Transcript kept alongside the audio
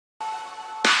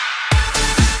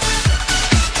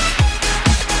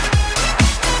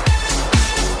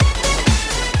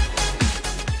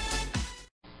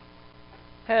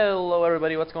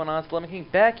everybody, what's going on? It's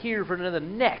ZMK back here for another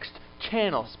next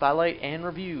channel spotlight and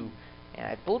review. And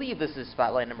I believe this is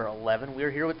spotlight number 11.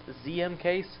 We're here with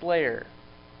ZMK Slayer.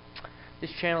 This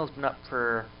channel has been up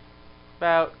for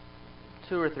about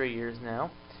 2 or 3 years now.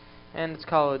 And it's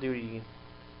Call of Duty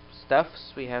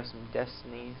stuffs. We have some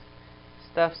Destiny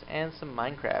stuffs and some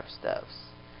Minecraft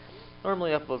stuffs. Normally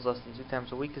uploads less than 2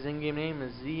 times a week. His in-game name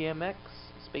is ZMX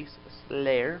Space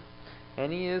Slayer.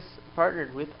 And he is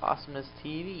partnered with Awesomeness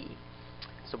TV.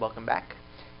 So welcome back.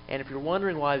 And if you're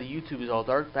wondering why the YouTube is all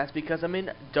dark, that's because I'm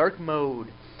in dark mode.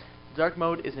 Dark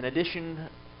mode is an addition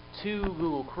to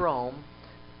Google Chrome.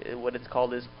 What it's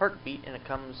called is Heartbeat, and it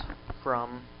comes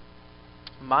from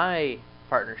my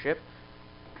partnership,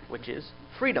 which is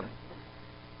Freedom.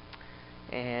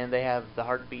 And they have the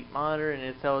Heartbeat monitor, and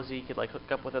it tells you could like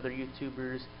hook up with other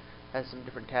YouTubers. Has some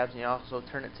different tabs, and you also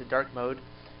turn it to dark mode.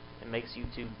 It makes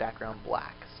YouTube background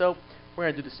black. So we're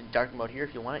going to do this in dark mode here.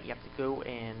 If you want it, you have to go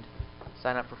and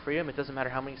sign up for Freedom. It doesn't matter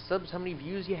how many subs, how many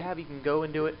views you have, you can go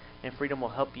and do it, and Freedom will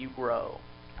help you grow.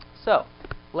 So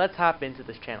let's hop into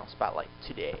this channel spotlight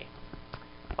today.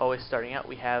 Always starting out,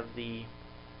 we have the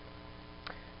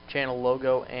channel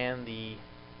logo and the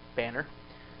banner.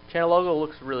 Channel logo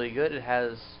looks really good. It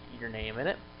has your name in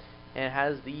it, and it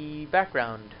has the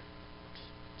background,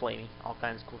 flamey, all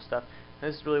kinds of cool stuff.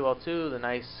 This is really well too, the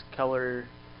nice color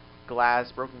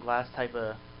glass, broken glass type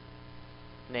of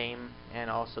name, and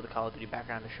also the Call of Duty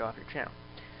background to show off your channel.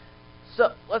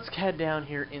 So let's head down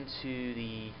here into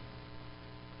the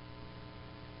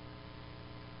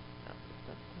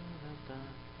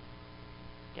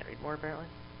can't read more apparently.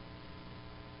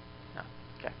 No,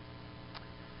 okay.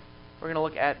 We're gonna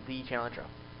look at the channel intro.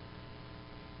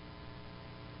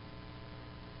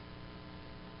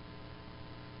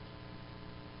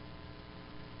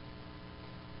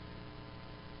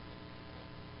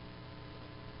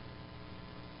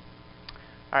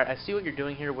 Alright, I see what you're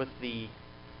doing here with the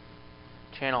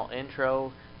channel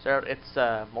intro. So it's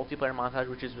a multiplayer montage,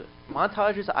 which is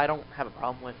montages I don't have a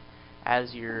problem with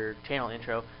as your channel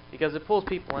intro, because it pulls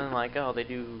people in like, oh, they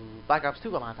do Black Ops 2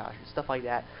 montages, stuff like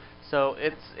that. So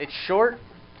it's short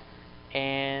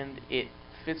and it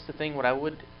fits the thing. What I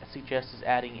would suggest is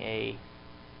adding a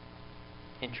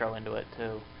intro into it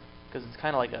too, because it's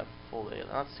kind of like a full video.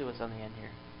 Let's see what's on the end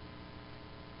here.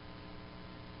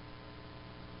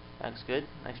 Looks good.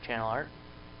 Nice channel art.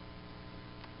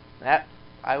 That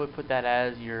I would put that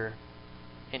as your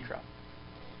intro.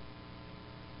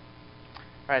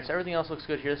 Alright, so everything else looks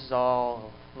good here. This is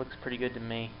all looks pretty good to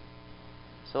me.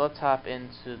 So let's hop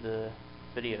into the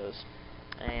videos.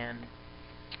 And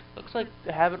looks like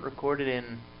they haven't recorded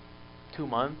in 2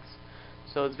 months.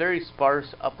 So it's very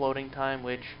sparse uploading time,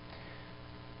 which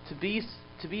to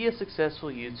be a successful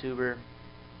YouTuber,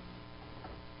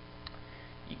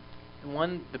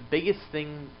 the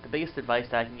biggest advice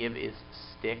that I can give is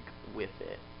stick with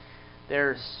it. There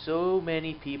are so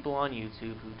many people on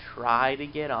YouTube who try to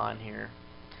get on here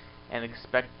and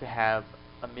expect to have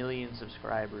 1 million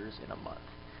subscribers in a month.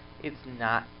 It's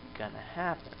not gonna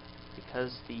happen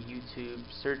because the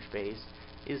YouTube search base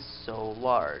is so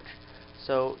large.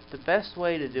 So the best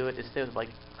way to do it is stay with, like,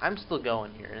 I'm still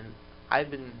going here, and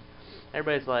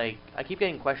everybody's like, I keep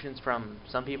getting questions from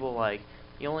some people like,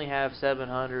 you only have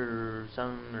 700 or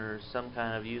some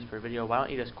kind of views per video, why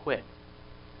don't you just quit?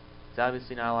 Because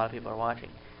obviously not a lot of people are watching.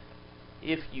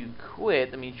 If you quit,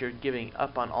 that means you're giving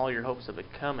up on all your hopes of it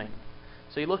coming.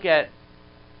 So you look at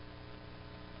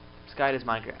Sky Does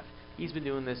Minecraft. He's been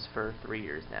doing this for 3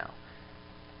 years now,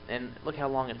 and look how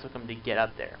long it took him to get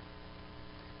up there.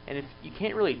 And if you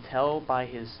can't really tell by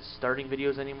his starting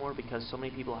videos anymore because so many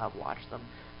people have watched them,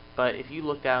 but if you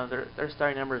look down, their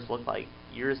starting numbers look like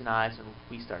yours and I's when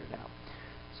we started out.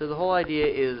 So the whole idea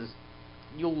is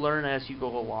you'll learn as you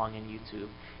go along in YouTube.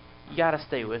 You gotta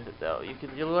stay with it though.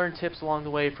 You'll learn tips along the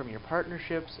way from your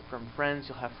partnerships, from friends.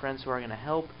 You'll have friends who are gonna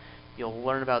help. You'll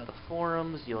learn about the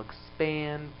forums. You'll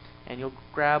expand, and you'll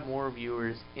grab more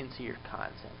viewers into your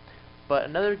content. But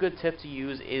another good tip to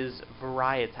use is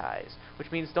varietize,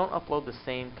 which means don't upload the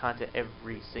same content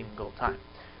every single time.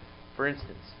 For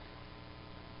instance,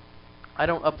 I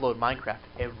don't upload Minecraft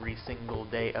every single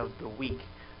day of the week.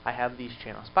 I have these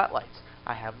channel spotlights.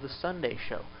 I have the Sunday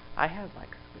show. I have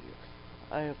Minecraft videos.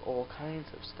 I have all kinds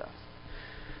of stuff.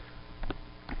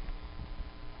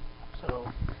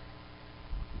 So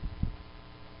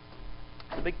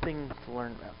the big thing to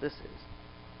learn about this is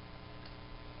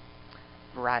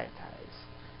varietize,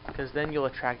 because then you'll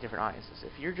attract different audiences.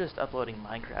 If you're just uploading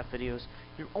Minecraft videos,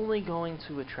 you're only going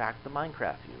to attract the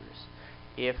Minecraft viewers.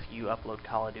 If you upload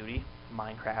Call of Duty,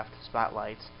 Minecraft,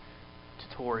 spotlights,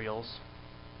 tutorials,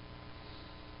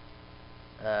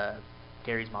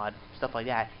 Gary's Mod, stuff like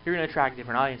that, you're going to attract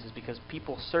different audiences because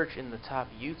people search in the top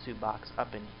YouTube box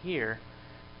up in here.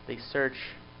 They search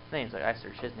names, like I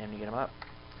search his name to get him up,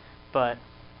 but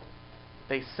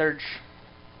they search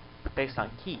based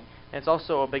on key. And it's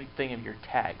also a big thing of your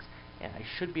tags, and I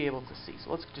should be able to see.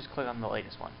 So let's just click on the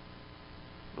latest one.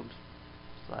 Oops,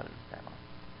 still having that on.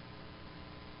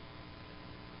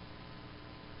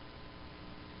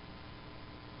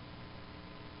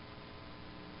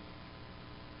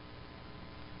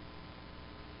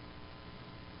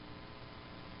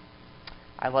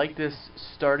 I like this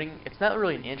starting. It's not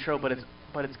really an intro, but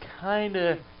it's kind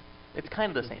of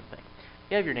the same thing.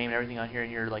 You have your name and everything on here,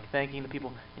 and you're like thanking the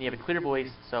people, and you have a clear voice,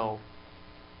 so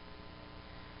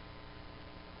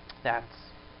that's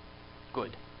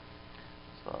good.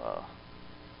 So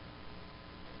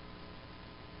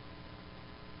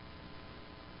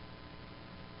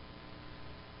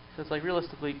it's like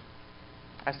realistically,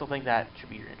 I still think that should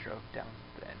be your intro down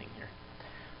to the ending here.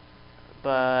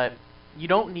 But you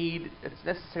don't need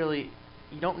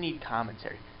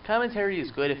commentary. Commentary is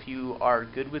good if you are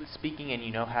good with speaking and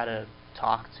you know how to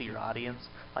talk to your audience.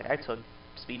 Like I took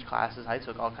speech classes, I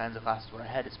took all kinds of classes where I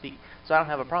had to speak, so I don't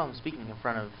have a problem speaking in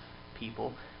front of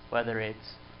people, whether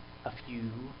it's a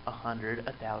few, 100,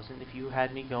 1,000. If you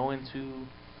had me go into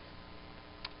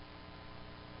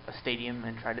a stadium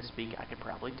and try to speak, I could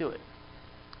probably do it.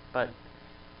 But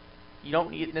you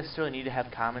don't necessarily need to have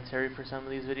commentary for some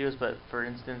of these videos, but for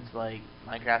instance, like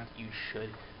Minecraft, you should,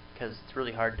 because it's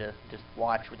really hard to just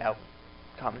watch without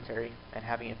commentary and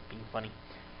having it being funny.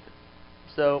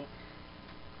 So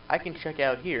I can check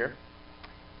out here,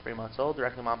 3 months old,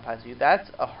 directly monetized view.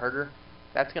 That's a hurter.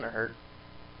 That's gonna hurt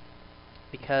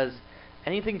because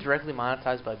anything directly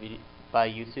monetized by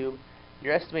YouTube,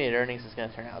 your estimated earnings is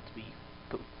gonna turn out to be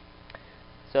poop.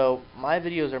 So my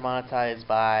videos are monetized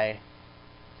by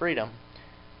Freedom,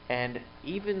 and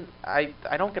even I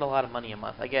don't get a lot of money a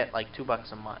month. I get like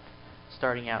 $2 a month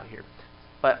starting out here,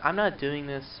 but I'm not doing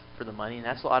this for the money, and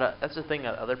that's the thing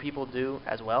that other people do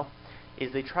as well,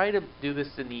 is they try to do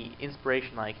this in the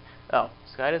inspiration like, oh,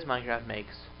 Sky Does Minecraft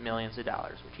makes millions of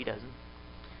dollars, which he doesn't,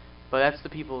 but that's the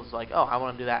people who's like, oh, I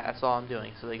want to do that, that's all I'm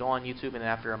doing. So they go on YouTube, and then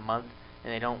after a month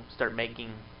and they don't start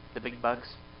making the big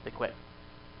bucks, they quit.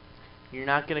 You're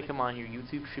not going to come on here.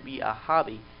 YouTube should be a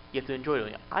hobby. You have to enjoy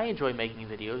doing it. I enjoy making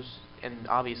videos, and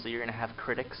obviously you're going to have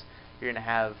critics. You're going to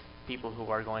have people who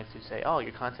are going to say, oh,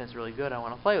 your content's really good, I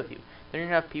want to play with you. Then you're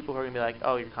going to have people who are going to be like,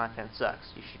 oh, your content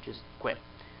sucks, you should just quit.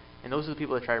 And those are the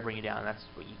people that try to bring you down, and that's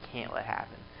what you can't let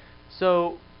happen.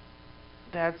 So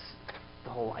that's the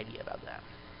whole idea about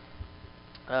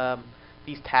that.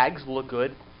 These tags look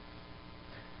good.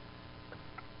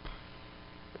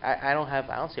 I don't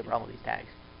see a problem with these tags.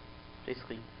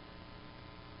 Basically,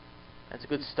 that's a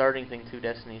good starting thing too.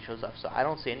 Destiny shows up, so I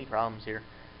don't see any problems here.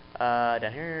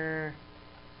 Down here,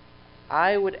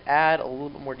 I would add a little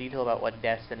bit more detail about what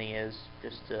Destiny is,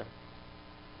 just to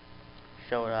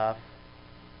show it off.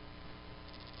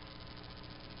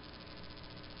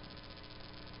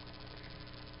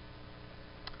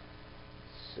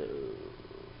 So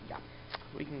yeah,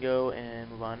 we can go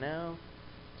and move on now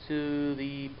to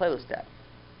the playlist tab.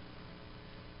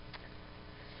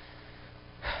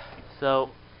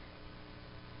 So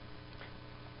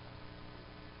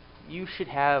you should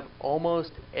have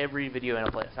almost every video in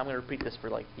a playlist. I'm going to repeat this for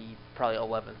like the probably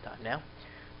 11th time now.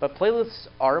 But playlists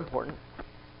are important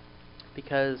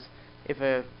because if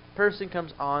a person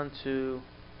comes on to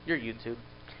your YouTube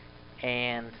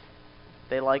and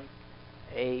they like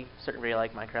a certain video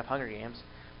like Minecraft Hunger Games,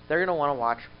 they're going to want to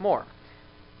watch more.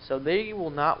 So they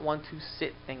will not want to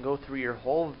sit and go through your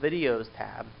whole videos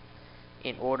tab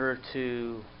in order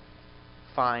to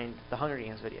find the Hunger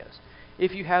Games videos.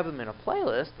 If you have them in a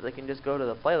playlist, they can just go to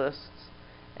the playlists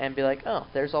and be like, oh,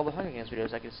 there's all the Hunger Games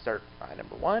videos. I can start by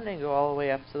number 1 and go all the way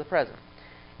up to the present.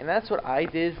 And that's what I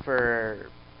did for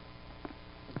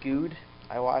Good.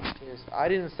 I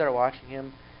didn't start watching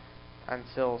him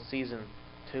until season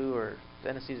 2 or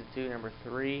end of season 2, number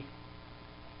 3.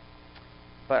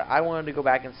 But I wanted to go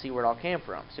back and see where it all came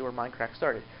from, see where Minecraft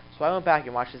started. So I went back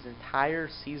and watched his entire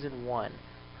season 1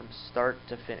 from start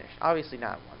to finish. Obviously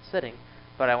not in one sitting,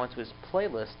 but I went to his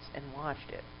playlists and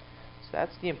watched it. So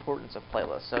that's the importance of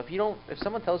playlists. So if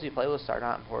someone tells you playlists are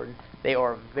not important, they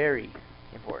are very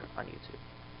important on YouTube.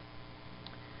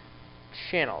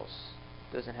 Channels.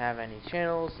 Doesn't have any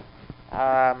channels.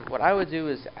 What I would do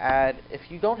is add,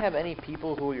 if you don't have any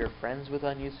people who you're friends with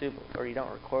on YouTube, or you don't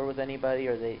record with anybody,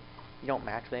 or you don't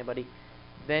match with anybody,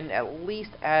 then at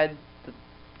least add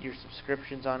your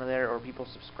subscriptions onto there, or people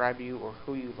subscribe to you, or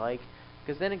who you like,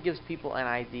 because then it gives people an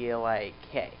idea like,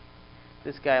 hey,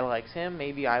 this guy likes him,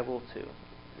 maybe I will too.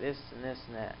 This and this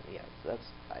and that. Yeah, so that's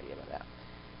the idea about that.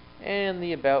 And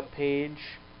the about page.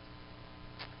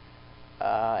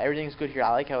 Everything's good here.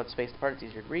 I like how it's spaced apart. It's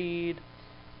easier to read.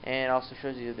 And it also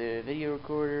shows you the video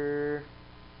recorder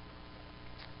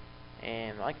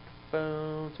and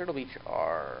microphone. Turtle Beach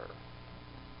are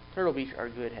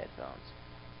good headphones.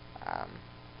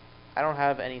 I don't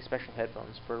have any special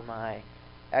headphones for my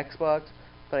Xbox,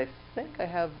 but I think I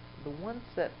have the ones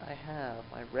that I have,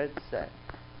 my red set,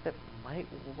 that might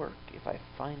work if I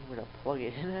find where to plug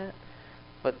it in at.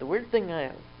 But the weird thing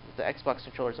with the Xbox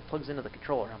controller is it plugs into the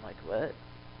controller. I'm like, what?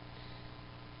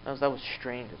 That was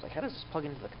strange. I was like, how does this plug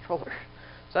into the controller?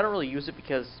 So I don't really use it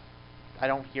because I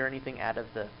don't hear anything out of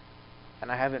the,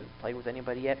 and I haven't played with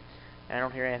anybody yet, and I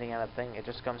don't hear anything out of the thing. It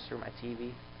just comes through my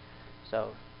TV.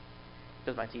 So,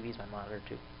 because my TV is my monitor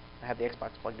too. I have the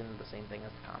Xbox plugged into the same thing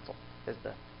as the console, as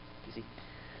the PC.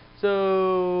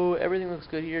 So everything looks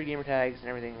good here, gamer tags and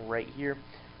everything right here.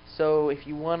 So if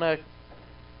you want to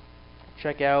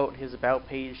check out his about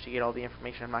page to get all the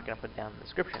information I'm not going to put down in the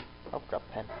description. I'll drop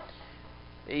a pen.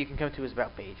 You can come to his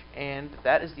about page. And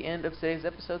that is the end of today's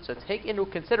episode. So take into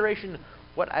consideration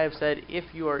what I have said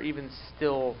if you are even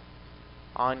still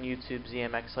on YouTube,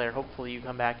 ZMK Slayer. Hopefully you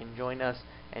come back and join us.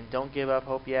 And don't give up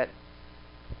hope yet.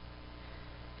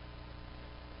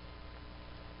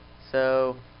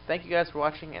 So thank you guys for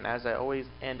watching. And as I always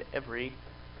end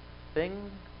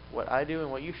everything, what I do and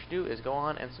what you should do is go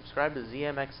on and subscribe to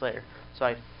ZMK Slayer. So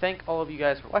I thank all of you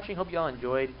guys for watching. Hope you all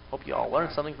enjoyed. Hope you all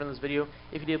learned something from this video.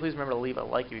 If you did, please remember to leave a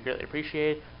like. It would be greatly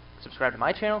appreciated. Subscribe to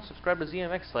my channel. Subscribe to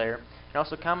ZMK Slayer. And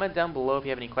also comment down below if you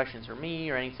have any questions for me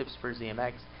or any tips for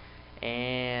ZMX.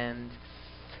 And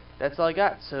that's all I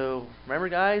got. So remember,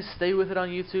 guys, stay with it on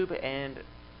YouTube, and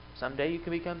someday you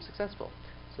can become successful.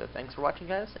 So thanks for watching,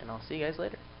 guys, and I'll see you guys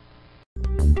later.